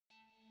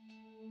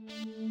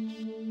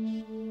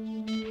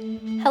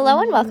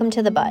Hello and welcome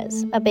to The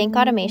Buzz, a bank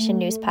automation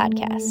news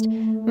podcast.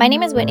 My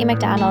name is Whitney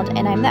McDonald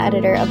and I'm the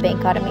editor of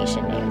Bank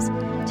Automation News.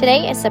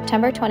 Today is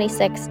September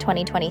 26,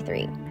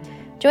 2023.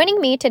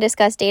 Joining me to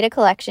discuss data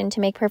collection to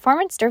make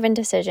performance-driven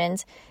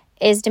decisions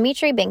is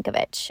Dmitry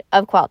Binkevich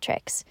of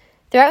Qualtric.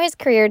 Throughout his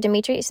career,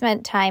 Dmitry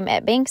spent time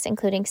at banks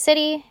including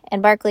Citi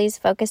and Barclays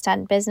focused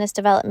on business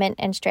development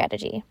and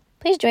strategy.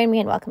 Please join me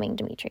in welcoming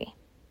Dmitry.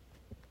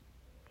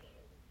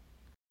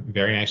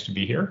 Very nice to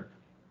be here.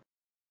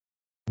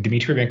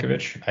 Dmitry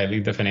Binkevich. I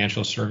lead the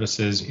financial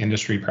services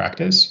industry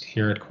practice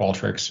here at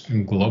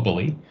Qualtric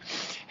globally.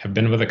 Have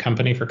been with the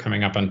company for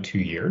coming up on 2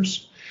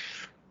 years.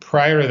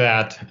 Prior to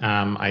that,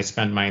 I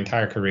spent my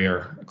entire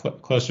career,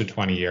 close to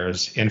 20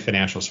 years, in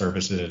financial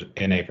services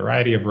in a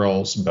variety of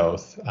roles,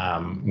 both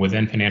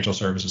within financial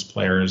services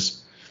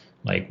players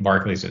like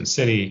Barclays and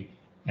Citi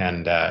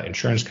and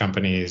insurance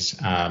companies,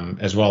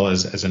 as well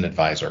as an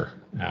advisor,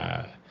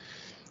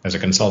 as a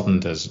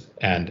consultant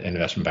and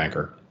investment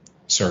banker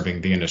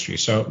serving the industry.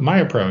 So my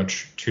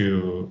approach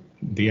to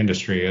the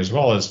industry, as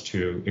well as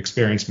to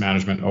experience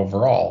management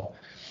overall,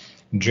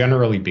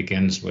 generally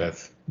begins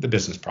with the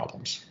business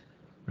problems,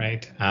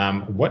 right?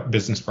 What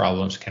business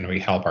problems can we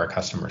help our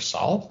customers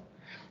solve?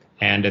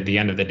 And at the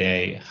end of the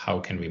day,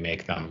 how can we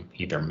make them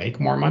either make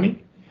more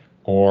money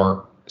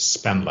or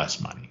spend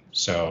less money?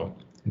 So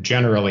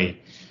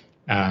generally,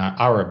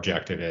 our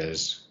objective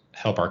is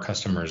help our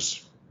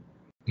customers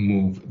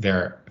move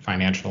their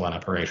financial and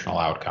operational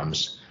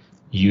outcomes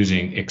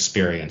using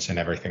experience and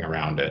everything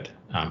around it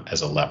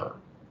as a lever,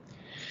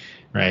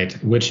 right?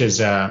 Which is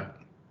a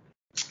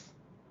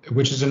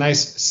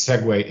nice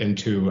segue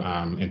into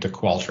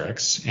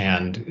Qualtric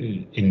and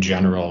in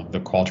general the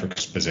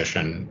Qualtric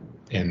position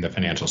in the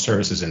financial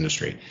services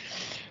industry.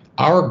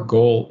 Our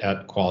goal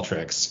at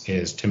Qualtric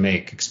is to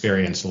make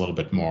experience a little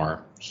bit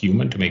more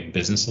human, to make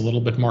business a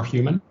little bit more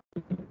human,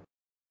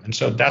 and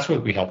so that's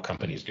what we help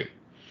companies do.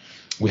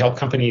 We help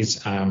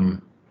companies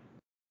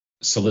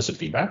solicit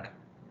feedback,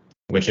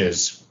 which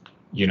is,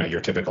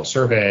 your typical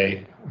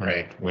survey,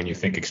 right? When you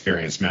think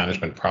experience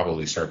management,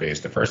 probably survey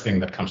is the first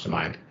thing that comes to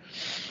mind.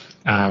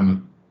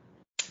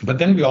 But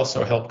then we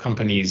also help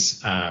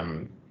companies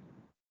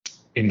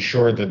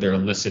ensure that they're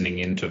listening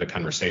into the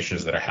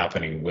conversations that are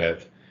happening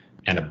with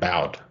and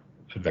about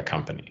the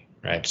company,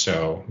 right?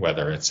 So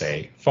whether it's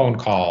a phone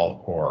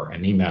call or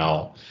an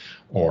email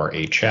or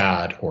a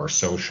chat or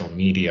social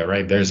media,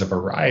 right? There's a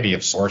variety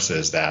of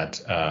sources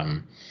that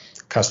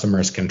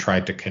customers can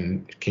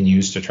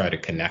use to try to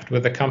connect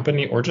with the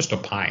company or just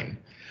opine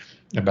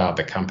about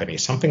the company.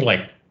 Something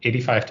like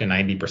 85 to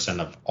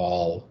 90% of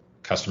all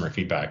customer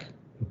feedback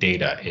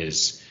data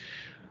is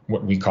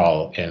what we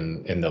call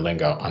in the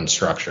lingo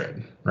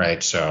unstructured,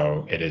 right?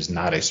 So it is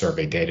not a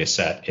survey data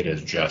set. It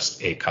is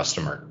just a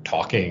customer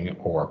talking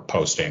or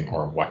posting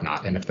or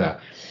whatnot. And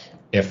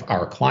if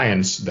our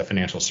clients, the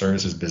financial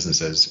services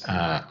businesses,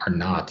 are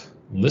not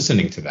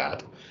listening to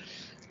that,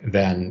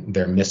 then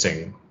they're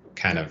missing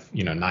kind of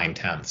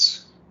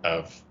 9/10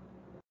 of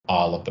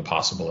all of the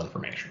possible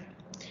information.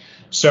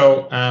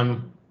 So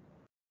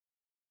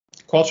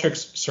Qualtric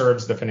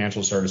serves the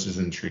financial services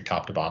industry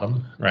top to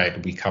bottom,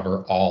 right? We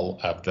cover all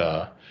of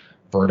the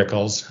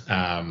verticals.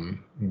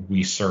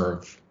 We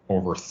serve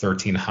over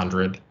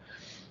 1,300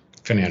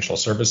 financial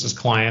services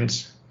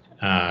clients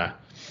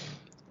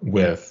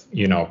with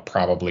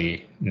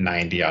probably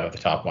 90 out of the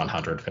top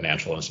 100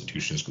 financial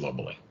institutions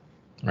globally,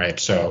 right?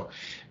 So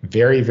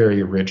very,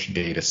 very rich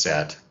data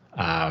set.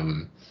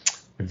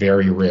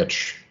 Very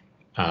rich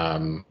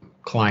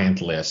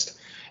client list,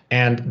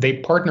 and they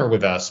partner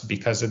with us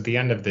because at the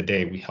end of the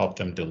day, we help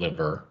them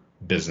deliver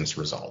business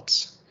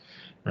results,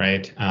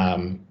 right?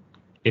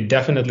 It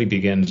definitely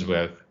begins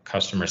with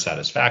customer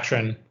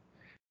satisfaction,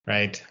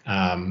 right?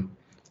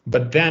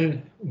 But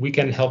then we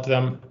can help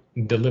them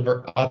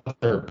deliver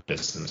other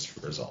business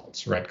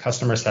results, right?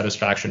 Customer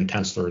satisfaction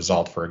tends to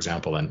result, for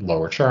example, in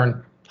lower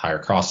churn, higher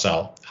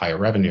cross-sell, higher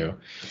revenue.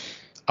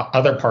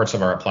 Other parts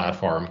of our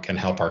platform can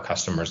help our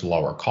customers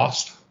lower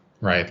cost,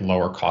 right?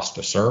 Lower cost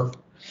to serve,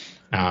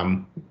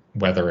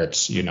 whether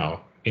it's,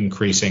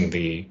 increasing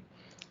the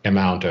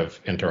amount of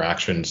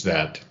interactions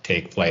that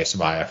take place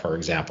via, for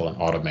example, an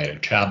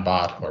automated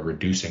chatbot, or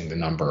reducing the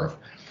number of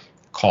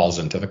calls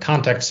into the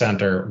contact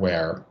center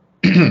where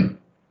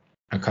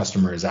a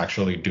customer is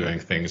actually doing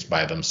things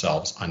by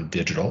themselves on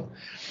digital.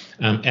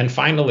 And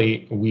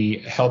finally, we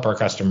help our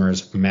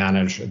customers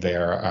manage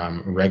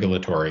their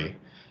regulatory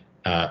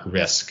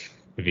risk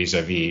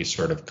vis-a-vis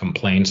sort of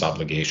complaints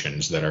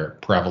obligations that are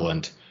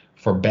prevalent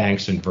for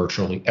banks in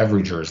virtually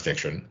every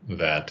jurisdiction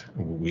that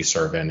we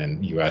serve in.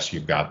 In the US,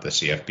 you've got the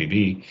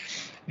CFPB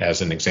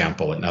as an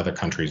example. In other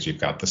countries, you've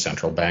got the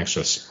central banks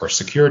or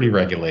security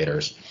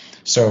regulators.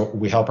 So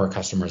we help our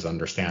customers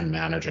understand,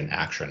 manage, and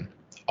action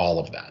all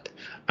of that.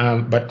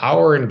 But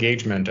our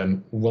engagement,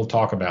 and we'll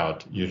talk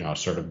about,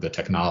 sort of the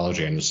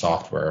technology and the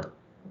software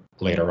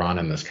later on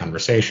in this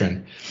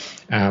conversation,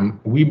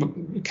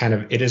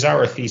 it is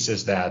our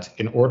thesis that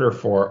in order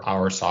for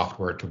our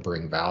software to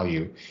bring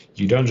value,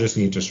 you don't just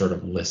need to sort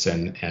of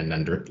listen,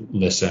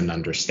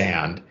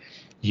 understand.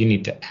 you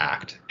need to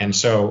act. And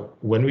so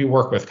when we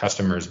work with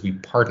customers, we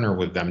partner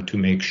with them to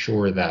make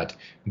sure that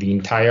the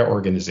entire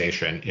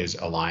organization is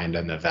aligned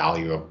on the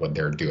value of what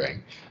they're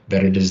doing,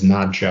 that it is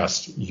not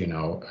just, a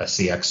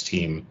CX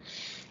team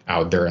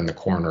out there in the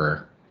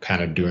corner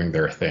kind of doing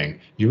their thing.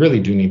 You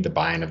really do need the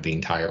buy-in of the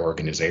entire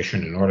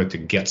organization in order to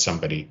get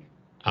somebody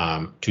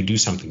to do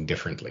something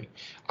differently.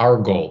 Our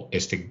goal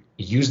is to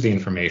use the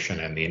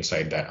information and the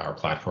insight that our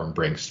platform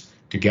brings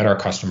to get our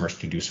customers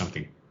to do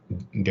something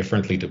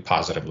differently to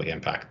positively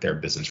impact their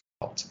business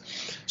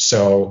results.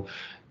 So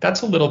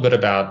that's a little bit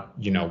about,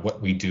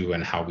 what we do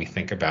and how we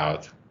think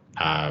about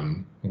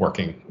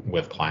working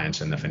with clients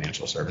in the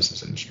financial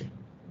services industry.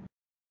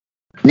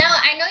 Now,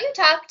 I know you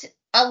talked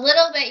a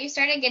little bit, you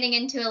started getting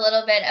into a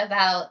little bit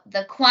about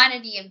the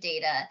quantity of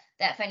data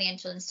that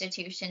financial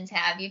institutions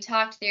have. You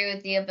talked through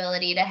the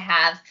ability to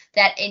have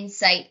that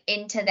insight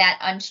into that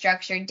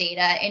unstructured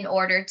data in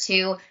order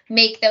to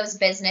make those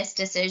business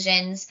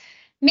decisions.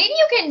 Maybe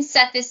you can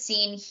set the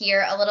scene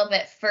here a little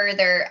bit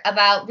further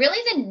about really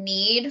the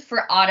need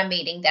for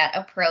automating that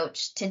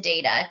approach to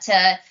data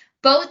to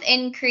both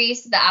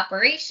increase the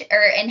operation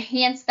or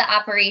enhance the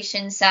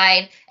operation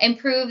side,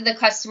 improve the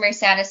customer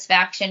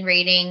satisfaction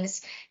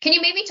ratings. Can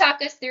you maybe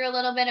talk us through a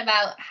little bit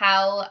about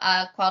how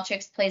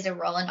Qualtric plays a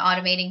role in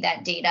automating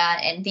that data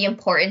and the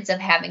importance of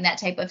having that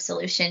type of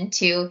solution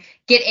to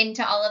get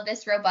into all of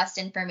this robust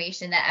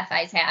information that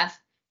FIs have?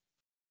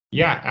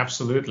 Yeah,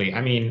 absolutely.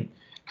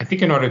 I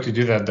think in order to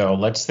do that, though,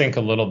 let's think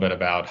a little bit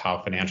about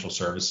how financial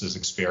services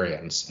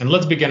experience. And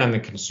let's begin on the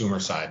consumer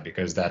side,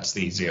 because that's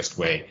the easiest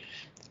way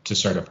to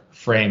sort of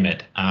frame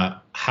it,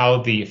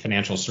 how the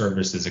financial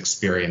services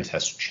experience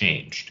has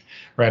changed,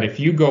 right? If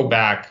you go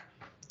back,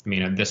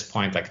 at this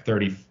point, like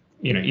 30,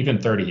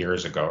 even 30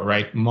 years ago,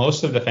 right?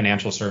 Most of the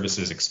financial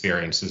services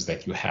experiences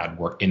that you had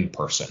were in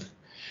person,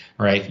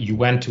 right? You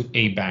went to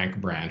a bank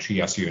branch.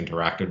 Yes, you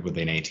interacted with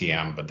an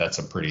ATM, but that's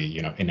a pretty,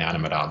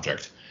 inanimate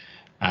object.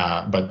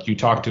 But you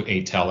talked to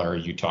a teller,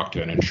 you talked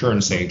to an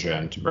insurance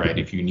agent, right?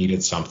 If you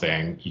needed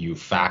something, you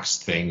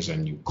faxed things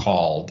and you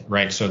called,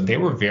 right? So they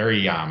were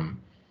very,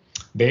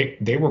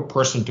 they were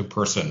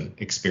person-to-person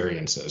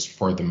experiences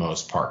for the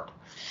most part.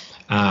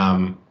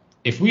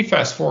 If we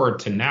fast forward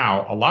to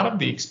now, a lot of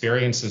the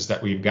experiences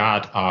that we've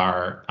got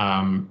are,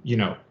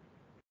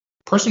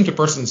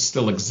 person-to-person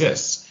still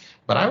exists.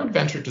 But I would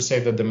venture to say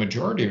that the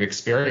majority of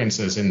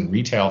experiences in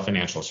retail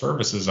financial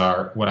services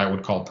are what I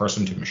would call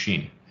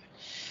person-to-machine.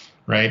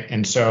 Right.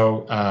 And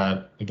so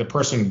the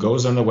person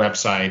goes on the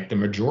website, the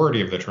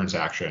majority of the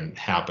transaction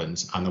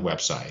happens on the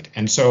website.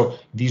 And so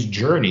these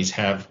journeys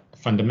have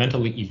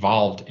fundamentally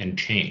evolved and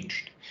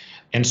changed.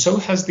 And so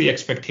has the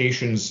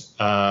expectations,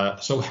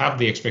 so have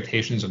the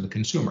expectations of the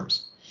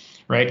consumers.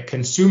 Right.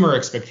 Consumer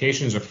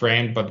expectations are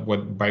framed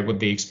by what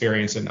they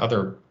experience in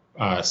other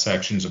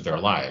sections of their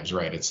lives.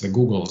 Right. It's the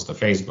Googles, the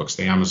Facebooks,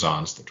 the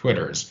Amazons, the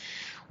Twitters,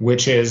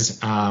 which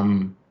is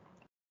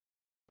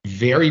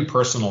very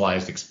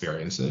personalized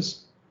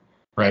experiences,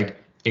 right?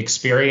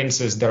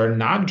 Experiences that are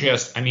not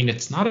just,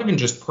 it's not even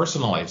just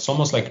personalized. It's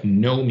almost like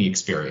know me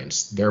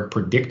experience. They're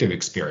predictive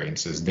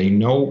experiences. They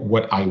know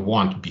what I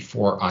want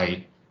before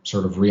I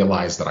sort of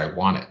realize that I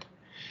want it,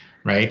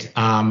 right?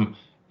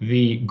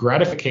 The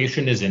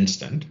gratification is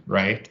instant,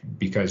 right?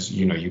 Because,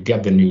 you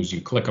get the news,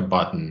 you click a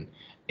button,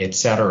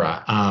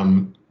 etc.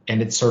 And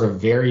it's sort of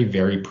very,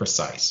 very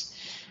precise.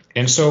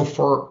 And so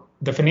for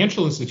the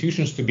financial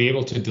institutions to be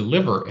able to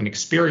deliver an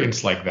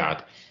experience like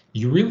that,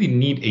 you really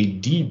need a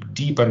deep,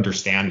 deep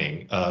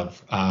understanding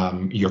of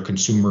your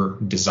consumer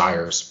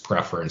desires,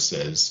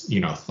 preferences,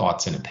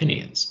 thoughts and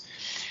opinions.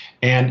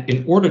 And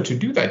in order to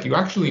do that, you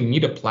actually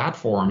need a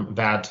platform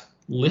that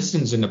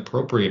listens in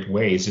appropriate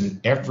ways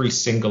in every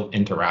single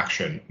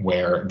interaction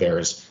where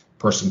there's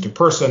person to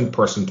person,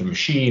 person to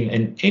machine,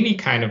 in any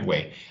kind of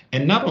way.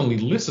 And not only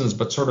listens,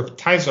 but sort of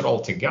ties it all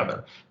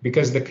together,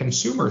 because the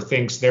consumer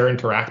thinks they're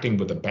interacting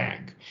with a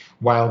bank,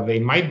 while they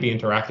might be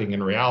interacting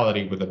in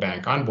reality with the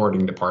bank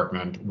onboarding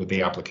department, with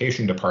the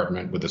application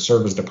department, with the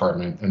service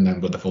department, and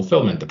then with the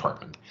fulfillment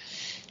department.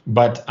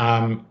 But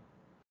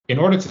in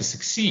order to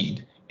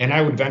succeed, and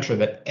I would venture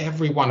that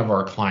every one of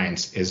our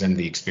clients is in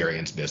the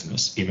experience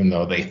business, even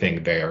though they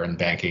think they are in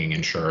banking,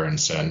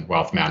 insurance, and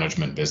wealth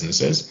management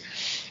businesses.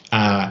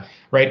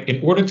 Right.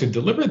 In order to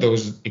deliver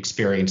those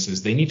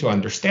experiences, they need to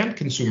understand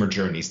consumer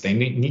journeys. They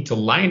need to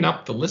line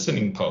up the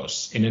listening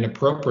posts in an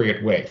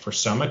appropriate way. For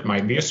some, it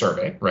might be a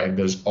survey, right?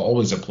 There's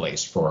always a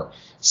place for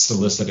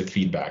solicited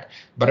feedback.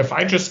 But if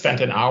I just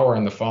spent an hour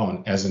on the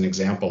phone, as an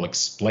example,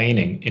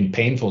 explaining in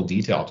painful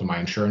detail to my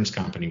insurance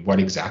company what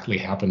exactly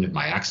happened in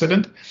my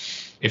accident,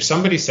 if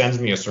somebody sends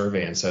me a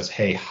survey and says,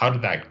 hey, how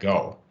did that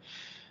go?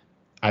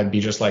 I'd be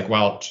just like,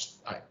 well,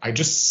 I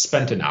just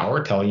spent an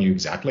hour telling you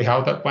exactly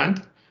how that went.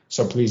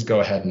 So please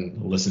go ahead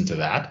and listen to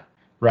that,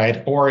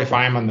 right? Or if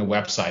I'm on the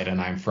website and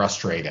I'm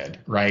frustrated,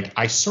 right?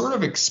 I sort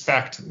of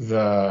expect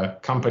the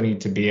company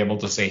to be able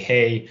to say,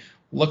 hey,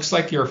 looks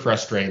like you're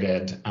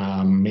frustrated.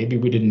 Maybe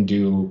we didn't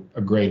do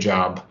a great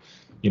job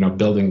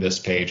building this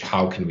page.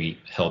 How can we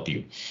help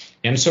you?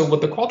 And so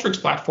what the Qualtrics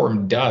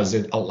platform does,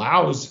 it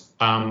allows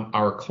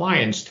our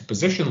clients to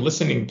position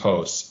listening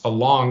posts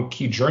along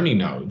key journey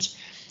nodes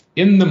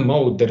in the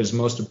mode that is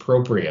most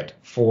appropriate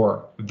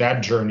for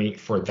that journey,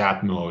 for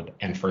that mode,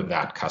 and for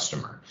that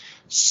customer.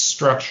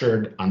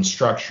 Structured,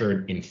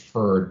 unstructured,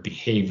 inferred,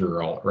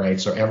 behavioral, right?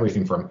 So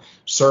everything from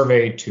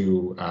survey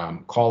to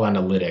call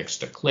analytics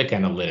to click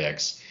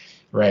analytics,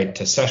 right,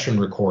 to session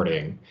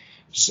recording.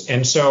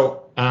 And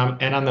so,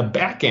 and on the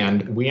back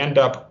end, we end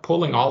up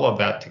pulling all of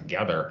that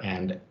together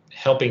and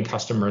helping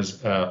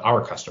customers,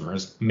 our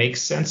customers, make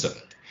sense of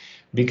it.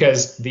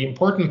 Because the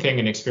important thing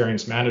in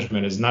experience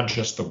management is not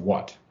just the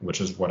what,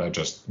 which is what I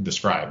just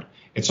described.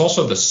 It's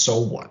also the so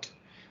what,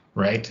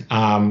 right?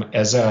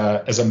 As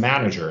a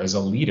manager, as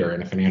a leader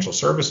in a financial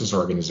services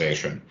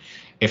organization,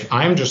 if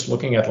I'm just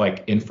looking at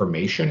like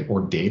information or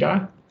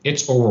data,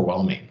 it's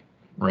overwhelming,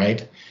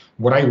 right?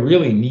 What I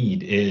really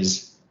need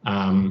is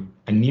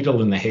a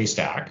needle in the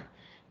haystack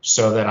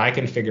so that I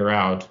can figure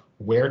out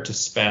where to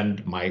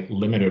spend my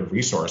limited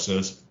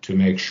resources to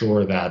make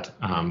sure that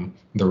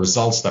the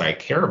results that I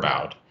care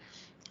about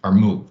are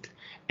moved.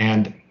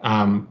 And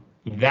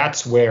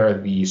that's where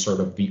the sort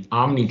of the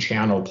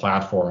omni-channel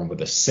platform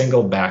with a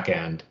single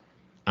backend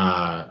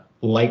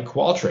like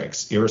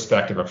Qualtrics,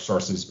 irrespective of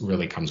sources,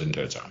 really comes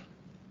into its own.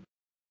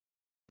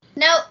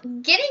 Now,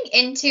 getting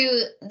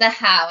into the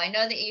how, I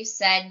know that you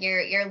said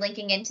you're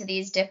linking into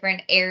these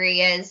different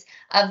areas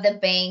of the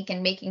bank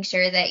and making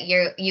sure that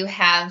you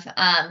have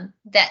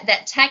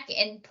that tech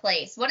in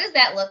place. What does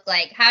that look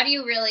like? How do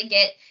you really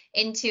get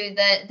into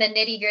the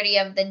nitty-gritty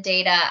of the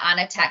data on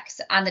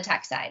the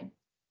tech side?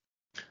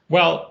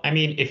 Well, I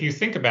mean, if you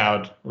think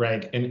about,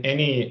 right,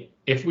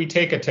 if we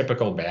take a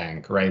typical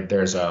bank, right,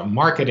 there's a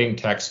marketing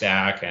tech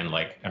stack and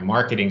like a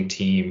marketing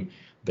team.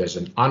 There's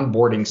an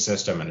onboarding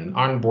system and an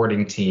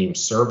onboarding team,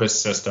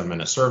 service system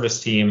and a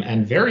service team.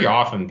 And very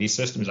often these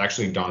systems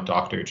actually don't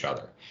talk to each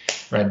other,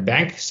 right?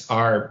 Banks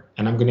are,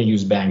 and I'm going to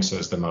use banks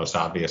as the most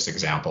obvious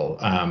example,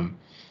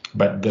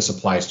 but this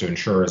applies to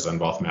insurers and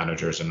wealth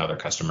managers and other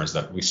customers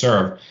that we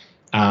serve.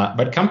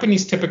 But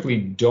companies typically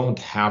don't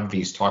have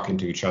these talking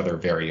to each other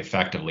very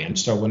effectively. And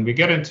so when we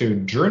get into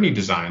journey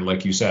design,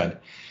 like you said,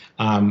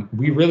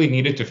 we really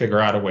needed to figure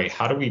out a way,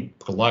 how do we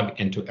plug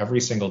into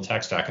every single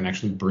tech stack and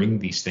actually bring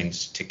these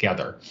things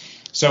together?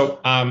 So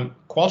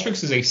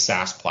Qualtrics is a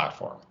SaaS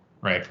platform,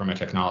 right, from a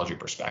technology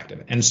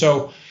perspective. And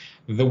so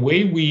the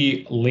way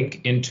we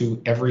link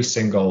into every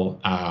single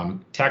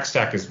tech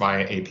stack is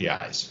via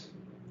APIs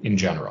in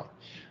general,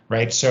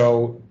 right?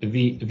 So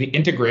the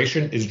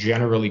integration is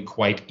generally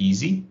quite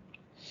easy.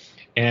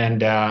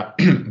 And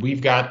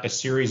we've got a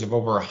series of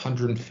over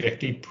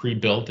 150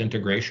 pre-built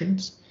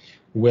integrations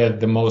with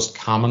the most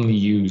commonly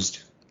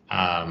used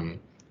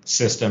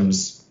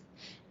systems,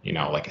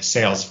 like a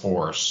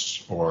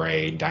Salesforce or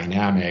a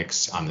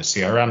Dynamics on the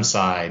CRM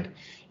side,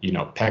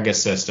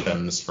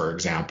 Pegasystems, for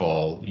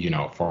example,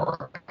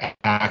 for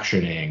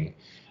actioning,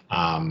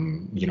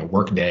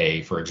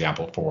 Workday, for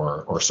example,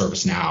 or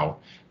ServiceNow,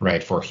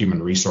 right, for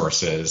human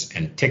resources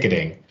and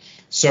ticketing.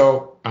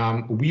 So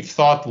we've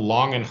thought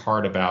long and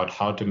hard about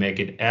how to make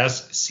it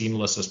as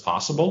seamless as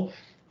possible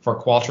for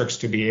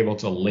Qualtrics to be able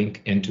to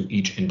link into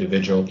each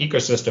individual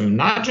ecosystem,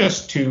 not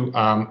just to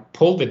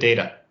pull the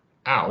data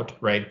out,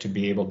 right, to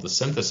be able to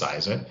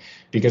synthesize it,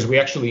 because we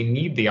actually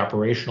need the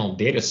operational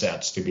data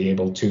sets to be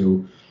able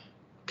to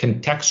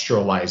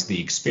contextualize the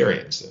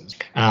experiences,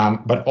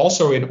 but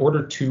also in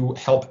order to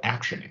help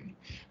actioning,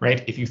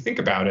 right? If you think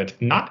about it,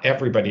 not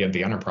everybody at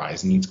the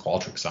enterprise needs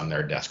Qualtrics on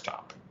their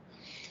desktop,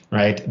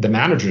 right? The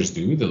managers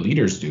do, the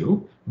leaders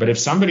do, but if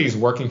somebody's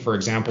working, for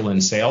example, in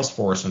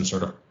Salesforce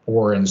and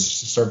or in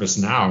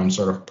ServiceNow and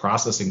sort of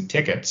processing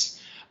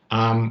tickets,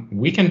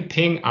 we can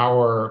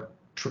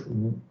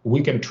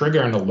we can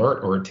trigger an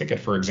alert or a ticket,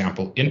 for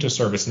example, into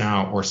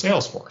ServiceNow or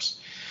Salesforce.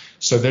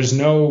 So there's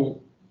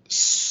no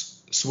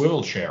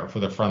swivel chair for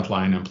the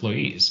frontline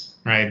employees,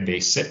 right? They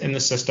sit in the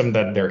system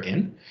that they're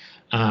in.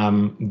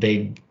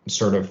 They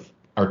sort of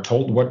are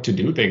told what to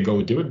do. They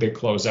go do it. They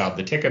close out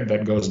the ticket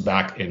that goes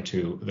back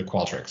into the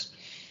Qualtrics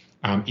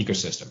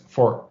ecosystem.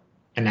 For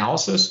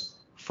analysis,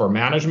 for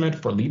management,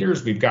 for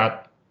leaders, we've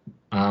got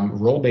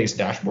role-based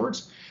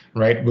dashboards,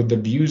 right, with the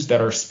views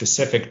that are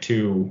specific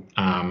to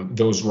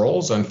those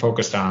roles and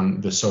focused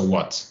on the so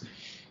what's,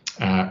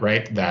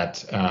 right,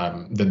 that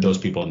those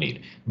people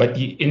need. But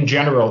in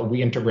general,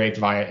 we integrate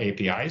via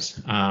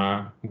APIs.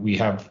 We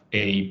have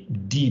a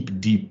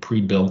deep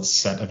pre-built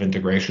set of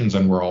integrations,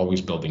 and we're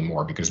always building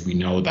more because we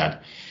know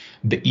that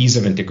the ease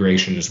of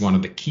integration is one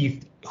of the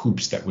key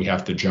hoops that we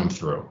have to jump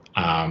through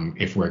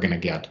if we're going to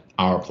get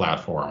our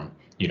platform,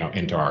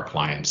 into our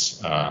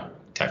clients'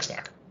 tech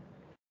stack.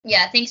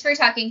 Yeah, thanks for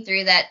talking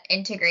through that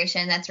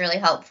integration. That's really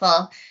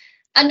helpful.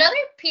 Another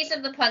piece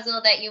of the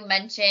puzzle that you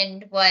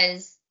mentioned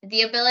was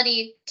the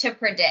ability to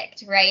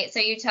predict, right? So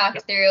you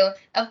talked through,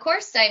 of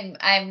course,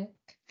 I'm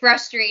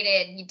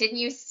frustrated. Didn't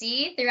you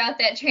see throughout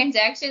that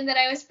transaction that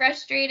I was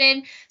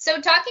frustrated? So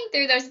talking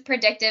through those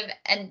predictive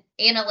and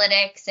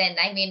analytics, and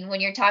I mean, when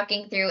you're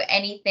talking through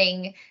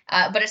anything,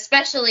 but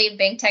especially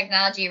bank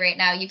technology right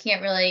now, you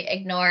can't really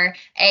ignore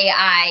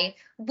AI.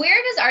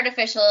 Where does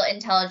artificial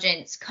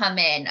intelligence come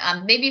in?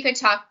 Maybe you could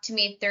talk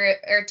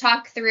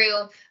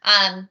through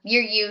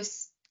your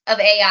use of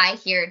AI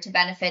here to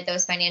benefit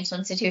those financial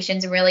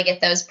institutions and really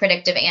get those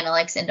predictive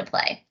analytics into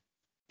play.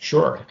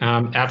 Sure,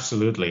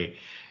 absolutely.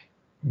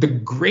 The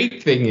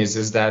great thing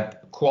is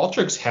that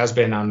Qualtrics has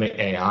been on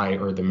the AI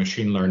or the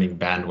machine learning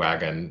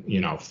bandwagon,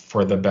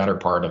 for the better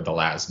part of the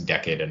last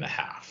decade and a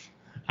half,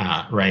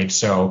 right?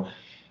 So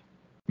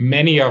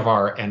many of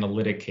our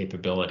analytic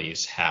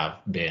capabilities have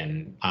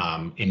been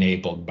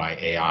enabled by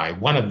AI.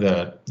 One of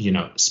the,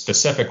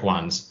 specific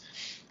ones,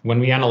 when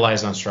we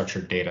analyze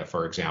unstructured data,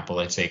 for example,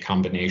 it's a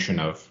combination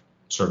of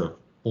sort of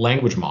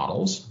language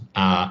models,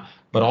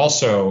 but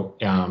also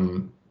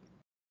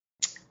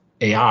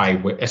AI,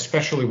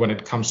 especially when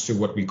it comes to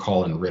what we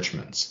call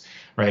enrichments,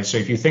 right? So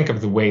if you think of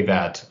the way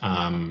that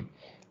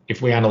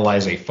if we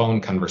analyze a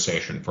phone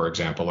conversation, for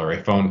example, or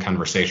a phone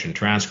conversation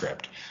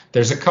transcript,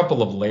 there's a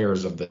couple of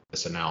layers of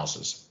this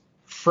analysis.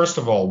 First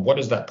of all, what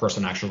is that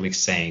person actually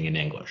saying in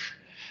English,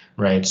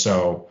 right?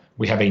 So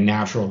we have a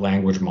natural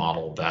language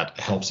model that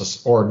helps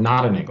us, or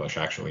not in English,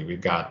 actually.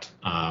 We've got,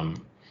 I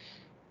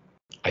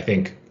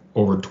think,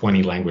 over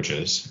 20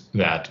 languages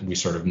that we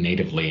sort of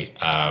natively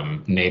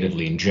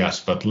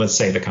ingest, but let's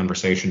say the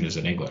conversation is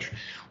in English.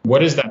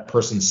 What is that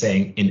person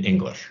saying in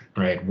English,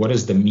 right? What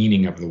is the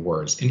meaning of the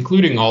words,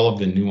 including all of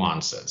the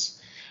nuances,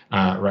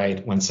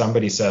 right? When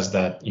somebody says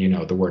that,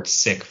 the word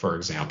sick, for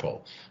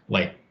example,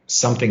 like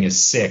something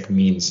is sick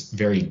means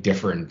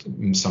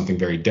something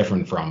very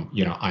different from,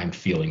 I'm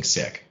feeling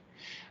sick,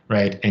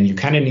 right? And you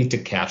kind of need to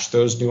catch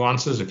those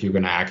nuances if you're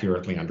going to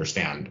accurately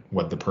understand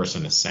what the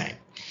person is saying.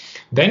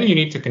 Then you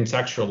need to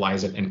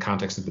contextualize it in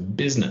context of the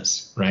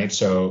business, right?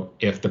 So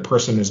if the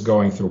person is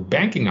going through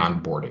banking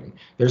onboarding,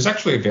 there's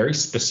actually a very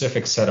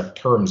specific set of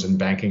terms in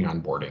banking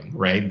onboarding,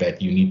 right,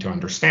 that you need to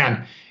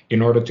understand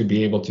in order to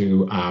be able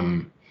to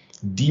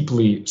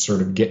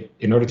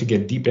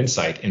get deep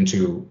insight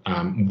into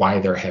why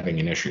they're having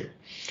an issue.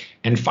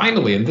 And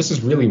finally, and this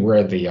is really where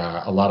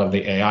a lot of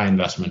the AI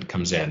investment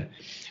comes in,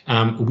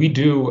 we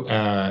do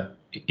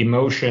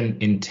emotion,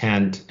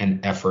 intent,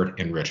 and effort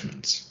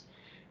enrichments.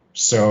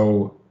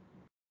 So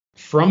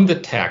from the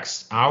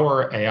text,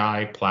 our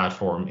AI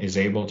platform is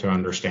able to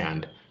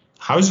understand,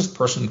 how is this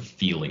person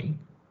feeling,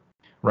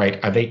 right?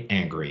 Are they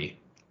angry?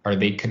 Are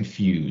they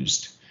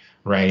confused,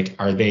 right?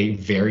 Are they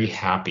very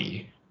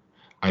happy?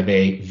 Are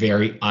they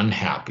very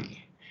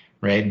unhappy,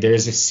 right?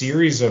 There's a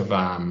series of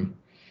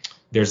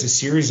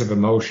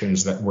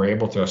emotions that we're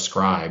able to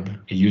ascribe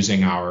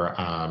using our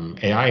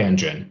AI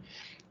engine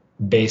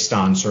based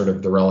on sort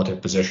of the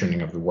relative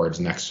positioning of the words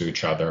next to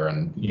each other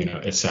and,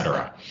 et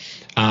cetera.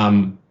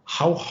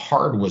 How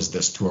hard was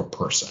this to a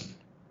person,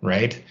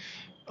 right?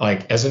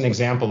 Like, as an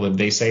example, if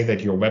they say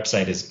that your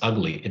website is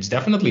ugly, it's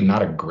definitely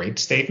not a great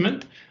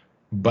statement,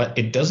 but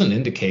it doesn't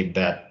indicate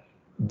that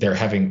they're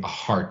having a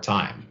hard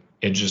time.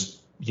 It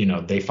just,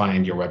 they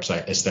find your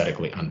website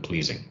aesthetically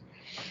unpleasing,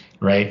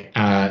 right?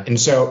 And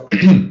so,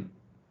 and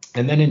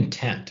then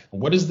intent.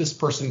 What is this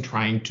person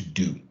trying to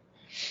do?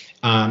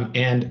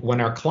 And when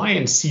our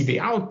clients see the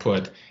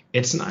output,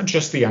 it's not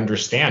just the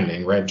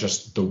understanding, right?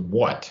 Just the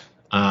what,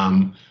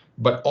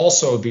 but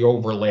also the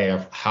overlay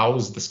of how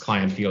is this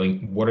client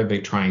feeling? What are they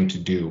trying to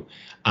do?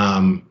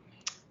 And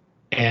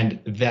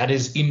that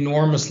is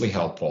enormously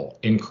helpful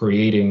in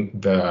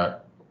creating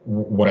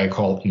what I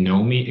call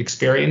know me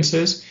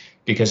experiences.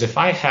 Because if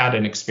I had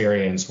an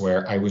experience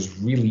where I was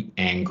really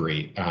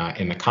angry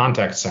in the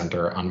contact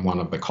center on one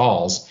of the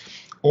calls,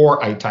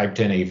 or I typed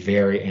in a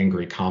very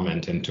angry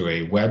comment into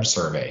a web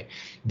survey,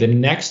 the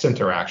next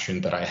interaction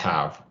that I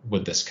have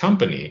with this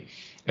company,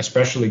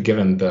 especially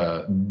given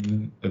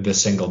the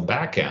single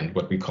backend,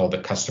 what we call the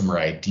customer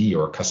ID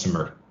or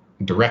customer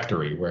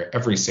directory, where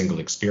every single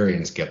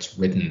experience gets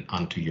written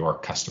onto your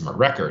customer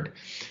record.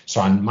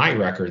 So on my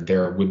record,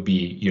 there would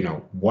be,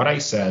 what I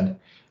said,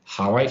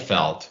 how I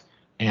felt,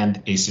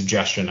 and a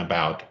suggestion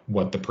about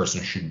what the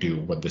person should do,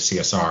 what the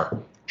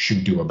CSR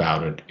should do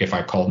about it if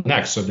I call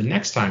next. So the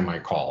next time I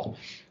call,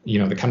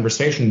 the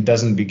conversation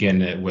doesn't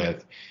begin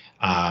with,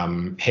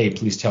 hey,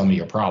 please tell me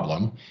your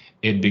problem.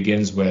 It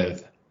begins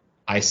with,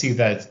 I see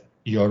that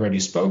you already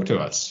spoke to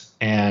us,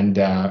 and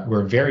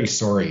we're very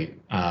sorry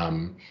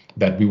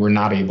that we were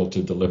not able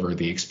to deliver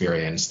the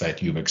experience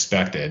that you've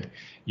expected.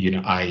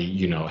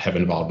 I have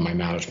involved my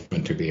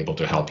management to be able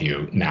to help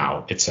you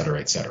now, et cetera,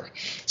 et cetera.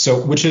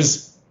 So, which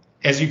is,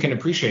 as you can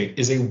appreciate,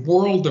 is a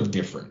world of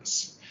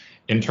difference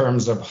in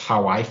terms of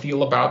how I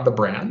feel about the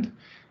brand,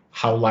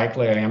 how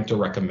likely I am to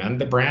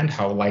recommend the brand,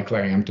 how likely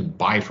I am to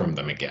buy from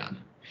them again,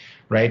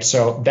 right?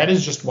 So that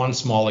is just one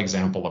small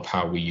example of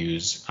how we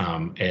use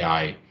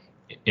AI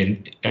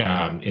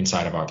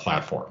inside of our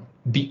platform.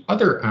 The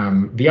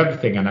other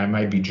thing, and I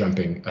might be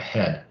jumping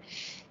ahead,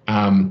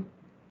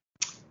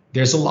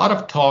 there's a lot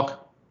of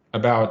talk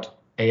about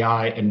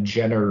AI and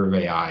generative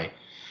AI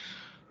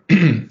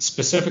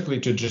specifically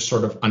to just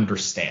sort of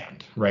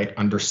understand, right?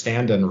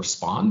 Understand and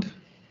respond,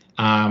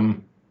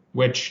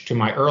 which to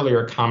my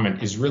earlier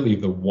comment is really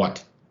the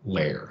what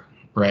layer,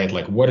 right?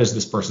 Like, what is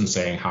this person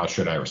saying? How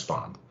should I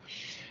respond?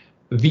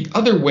 The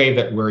other way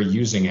that we're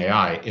using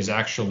AI is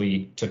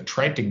actually to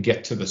try to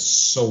get to the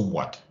so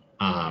what.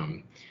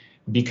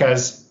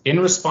 Because in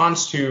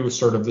response to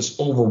sort of this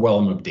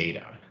overwhelm of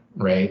data,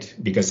 right?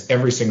 Because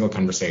every single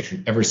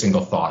conversation, every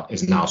single thought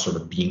is now sort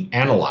of being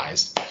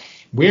analyzed.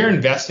 We're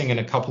investing in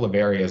a couple of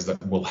areas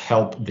that will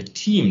help the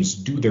teams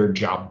do their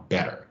job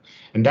better.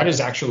 And that is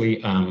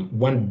actually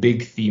one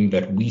big theme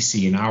that we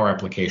see in our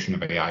application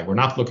of AI. We're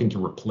not looking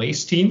to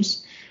replace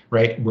teams,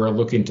 right? We're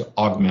looking to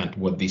augment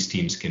what these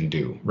teams can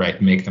do,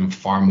 right? Make them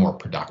far more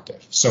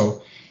productive.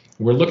 So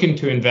we're looking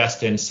to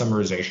invest in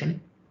summarization,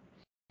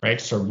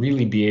 right? So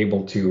really be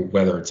able to,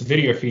 whether it's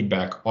video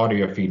feedback,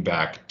 audio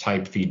feedback,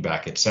 type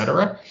feedback, et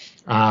cetera,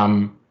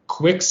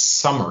 quick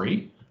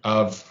summary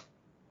of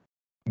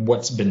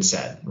what's been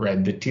said,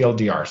 right? The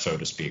TLDR, so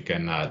to speak,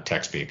 in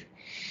tech speak.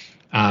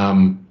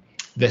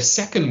 The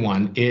second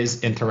one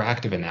is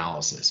interactive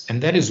analysis,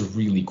 and that is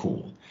really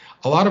cool.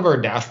 A lot of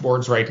our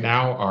dashboards right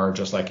now are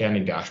just like any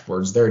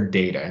dashboards. They're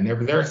data, and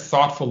they're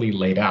thoughtfully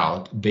laid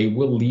out. They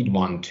will lead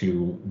one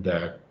to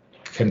the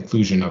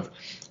conclusion of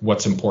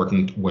what's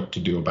important, what to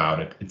do about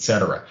it,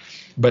 etc.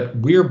 But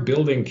we're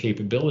building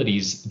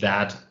capabilities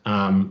that,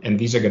 and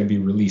these are going to be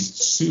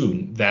released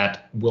soon,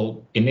 that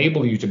will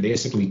enable you to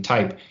basically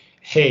type,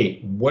 hey,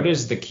 what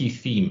is the key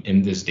theme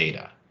in this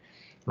data,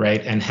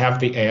 right? And have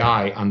the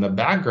AI on the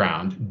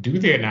background do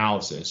the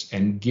analysis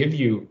and give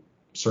you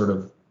sort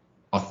of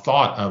a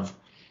thought of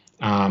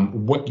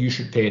what you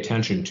should pay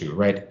attention to,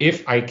 right?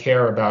 If I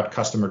care about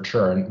customer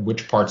churn,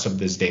 which parts of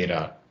this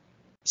data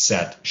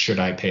set should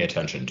I pay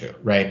attention to,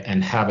 right?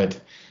 And have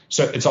it,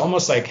 so it's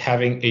almost like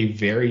having a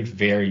very,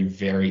 very,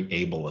 very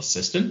able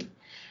assistant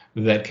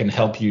that can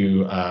help you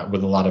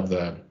with a lot of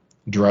the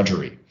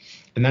drudgery.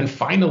 And then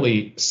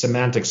finally,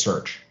 semantic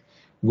search,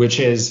 which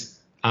is,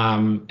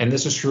 and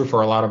this is true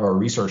for a lot of our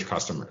research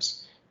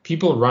customers.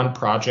 People run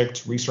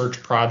projects,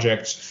 research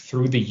projects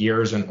through the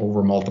years and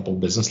over multiple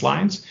business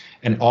lines,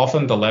 and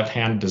often the left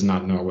hand does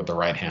not know what the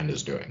right hand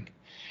is doing.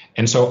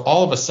 And so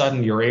all of a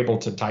sudden you're able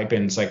to type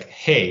in, it's like,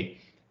 hey,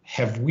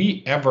 have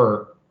we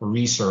ever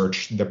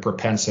researched the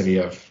propensity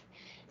of,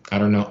 I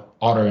don't know,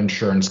 auto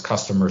insurance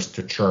customers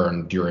to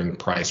churn during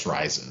price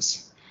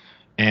rises?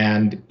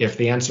 And if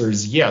the answer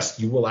is yes,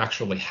 you will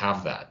actually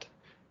have that,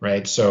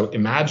 right? So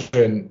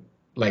imagine,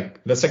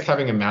 like, that's like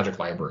having a magic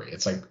library.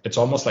 It's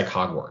almost like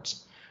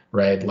Hogwarts,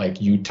 right? Like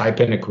you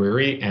type in a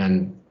query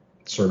and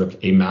sort of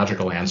a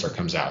magical answer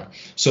comes out.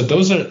 So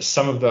those are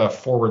some of the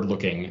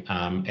forward-looking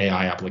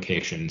AI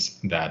applications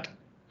that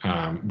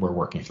we're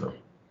working through.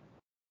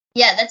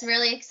 Yeah, that's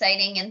really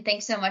exciting. And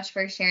thanks so much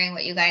for sharing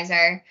what you guys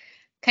are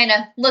kind of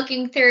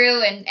looking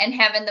through and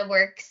having the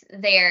works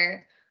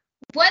there.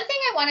 One thing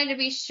I wanted to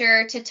be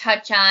sure to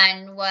touch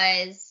on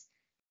was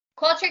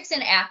Qualtrics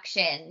in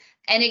action,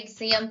 an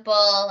example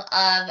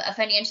of a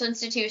financial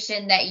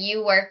institution that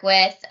you work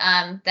with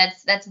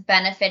that's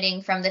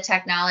benefiting from the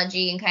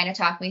technology, and kind of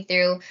talk me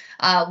through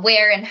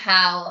where and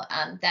how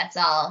that's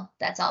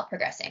all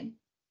progressing.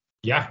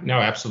 Yeah, no,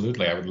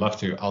 absolutely. I would love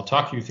to. I'll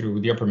talk you through,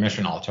 with your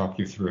permission, I'll talk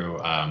you through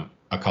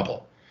a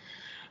couple.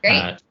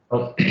 Great.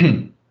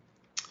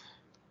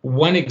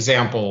 One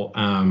example,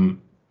 and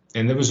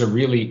there was a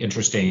really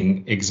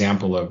interesting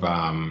example of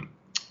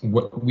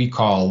what we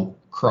call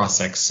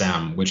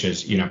cross-XM, which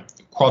is,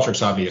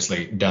 Qualtrics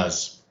obviously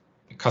does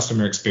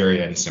customer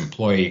experience,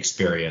 employee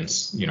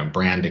experience,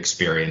 brand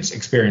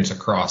experience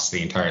across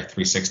the entire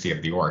 360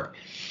 of the org.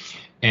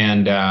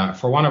 And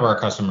for one of our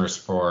customers,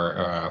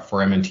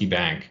 for M&T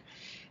Bank,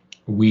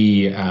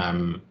 we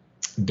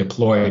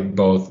deployed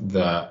both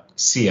the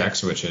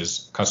CX, which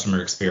is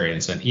customer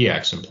experience, and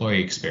EX,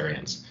 employee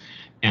experience.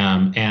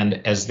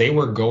 And as they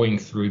were going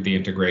through the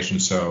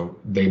integration, so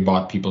they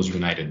bought People's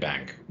United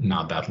Bank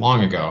not that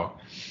long ago,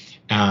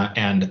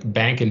 and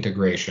bank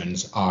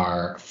integrations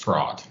are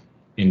fraught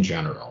in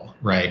general,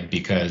 right?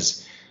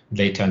 Because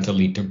they tend to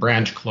lead to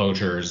branch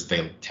closures,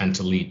 they tend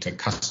to lead to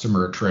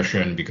customer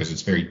attrition because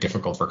it's very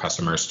difficult for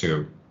customers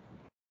to,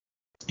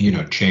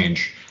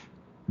 change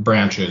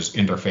branches,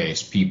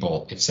 interface,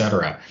 people,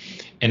 etc.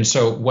 And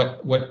so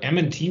what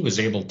M&T was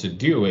able to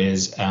do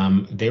is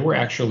they were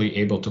actually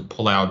able to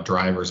pull out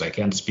drivers. I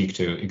can't speak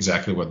to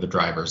exactly what the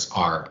drivers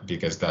are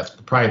because that's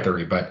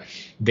proprietary, but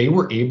they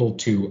were able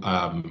to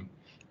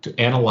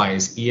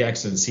analyze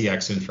EX and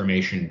CX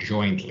information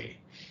jointly,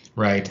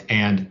 right?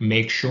 And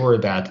make sure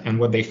that, and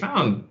what they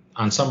found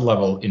on some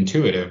level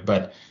intuitive,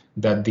 but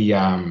that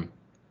the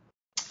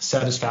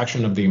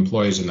satisfaction of the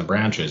employees in the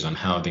branches and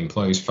how the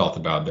employees felt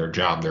about their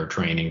job, their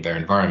training, their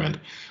environment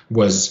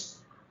was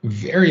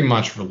very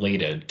much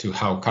related to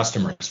how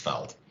customers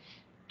felt,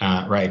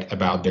 right,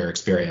 about their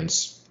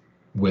experience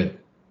with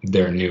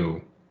their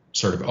new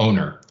sort of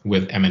owner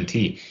with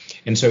M&T.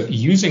 And so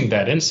using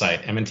that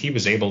insight, M&T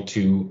was able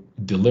to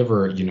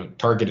deliver,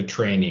 targeted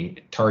training,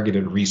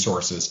 targeted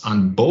resources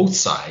on both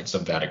sides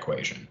of that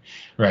equation,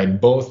 right?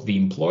 Both the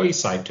employee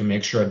side to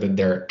make sure that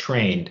they're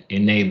trained,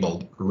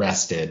 enabled,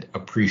 rested,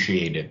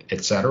 appreciated,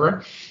 et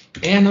cetera.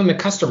 And on the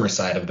customer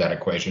side of that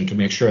equation to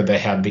make sure they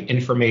had the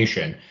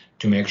information,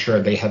 to make sure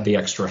they had the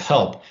extra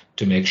help,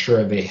 to make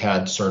sure they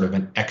had sort of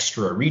an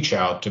extra reach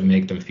out to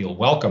make them feel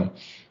welcome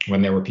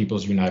when they were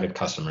People's United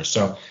customers.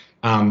 So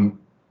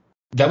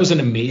that was an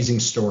amazing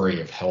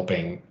story of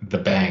helping the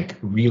bank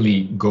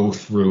really go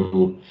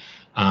through,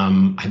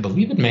 I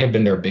believe it may have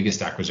been their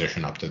biggest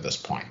acquisition up to this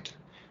point.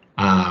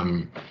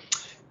 And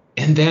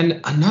then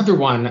another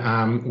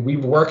one, we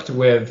worked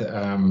with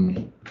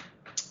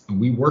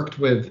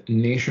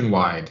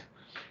Nationwide,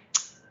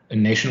 a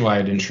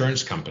nationwide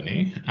insurance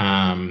company,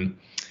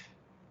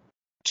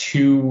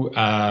 to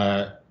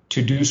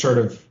do sort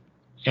of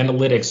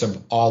analytics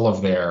of all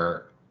of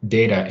their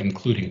data,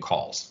 including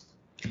calls.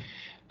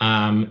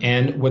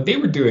 And what they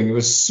were doing, it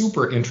was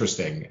super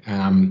interesting.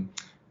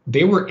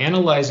 They were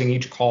analyzing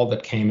each call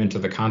that came into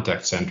the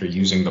contact center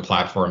using the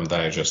platform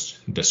that I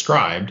just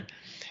described.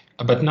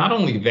 But not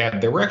only that,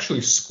 they were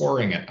actually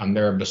scoring it on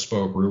their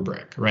bespoke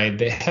rubric, right?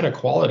 They had a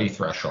quality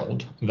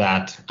threshold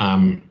that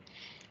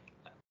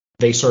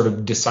they sort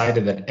of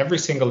decided that every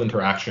single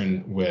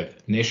interaction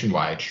with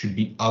Nationwide should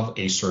be of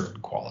a certain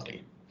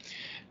quality.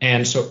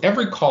 And so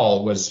every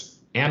call was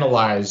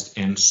analyzed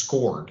and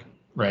scored,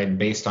 right,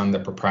 based on the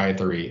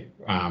proprietary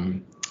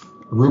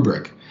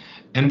rubric.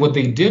 And what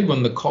they did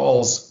when the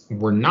calls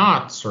were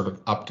not sort of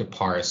up to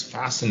par is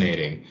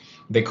fascinating.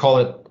 They call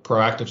it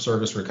proactive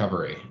service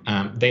recovery.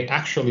 They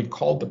actually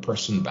called the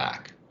person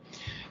back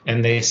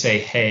and they say,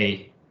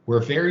 hey,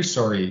 we're very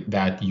sorry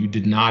that you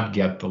did not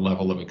get the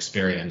level of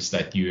experience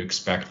that you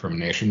expect from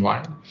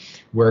Nationwide.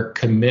 We're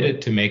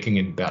committed to making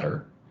it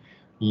better.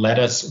 Let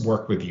us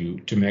work with you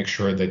to make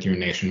sure that your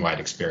Nationwide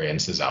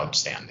experience is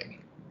outstanding.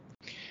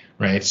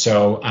 Right.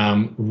 So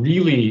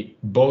really,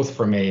 both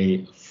from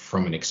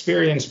an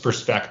experience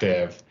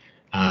perspective,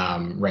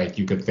 right,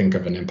 you could think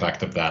of an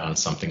impact of that on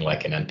something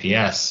like an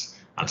NPS,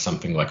 on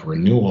something like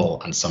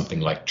renewal, on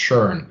something like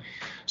churn.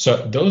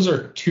 So those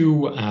are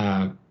two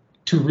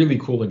really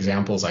cool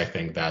examples, I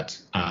think, that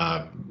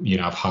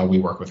of how we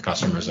work with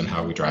customers and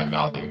how we drive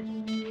value.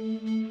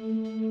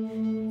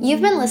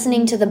 You've been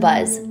listening to The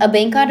Buzz, a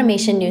bank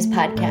automation news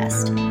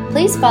podcast.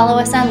 Please follow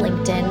us on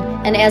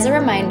LinkedIn, and as a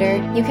reminder,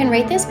 you can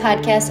rate this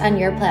podcast on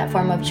your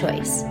platform of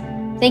choice.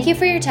 Thank you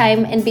for your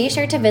time, and be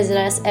sure to visit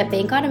us at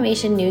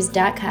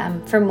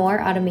bankautomationnews.com for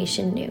more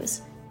automation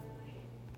news.